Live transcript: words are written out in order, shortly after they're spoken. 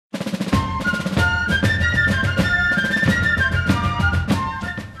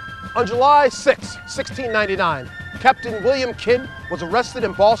On July 6, 1699, Captain William Kidd was arrested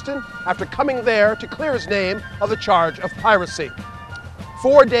in Boston after coming there to clear his name of the charge of piracy.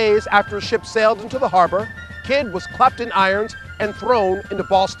 4 days after his ship sailed into the harbor, Kidd was clapped in irons and thrown into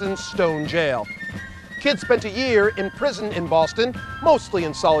Boston's Stone Jail. Kidd spent a year in prison in Boston, mostly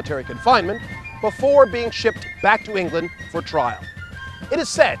in solitary confinement, before being shipped back to England for trial. It is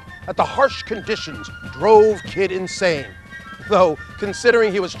said that the harsh conditions drove Kidd insane, though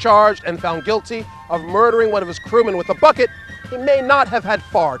considering he was charged and found guilty of murdering one of his crewmen with a bucket, he may not have had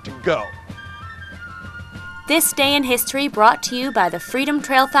far to go. This Day in History brought to you by the Freedom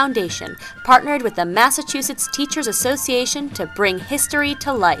Trail Foundation, partnered with the Massachusetts Teachers Association to bring history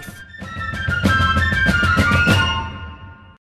to life.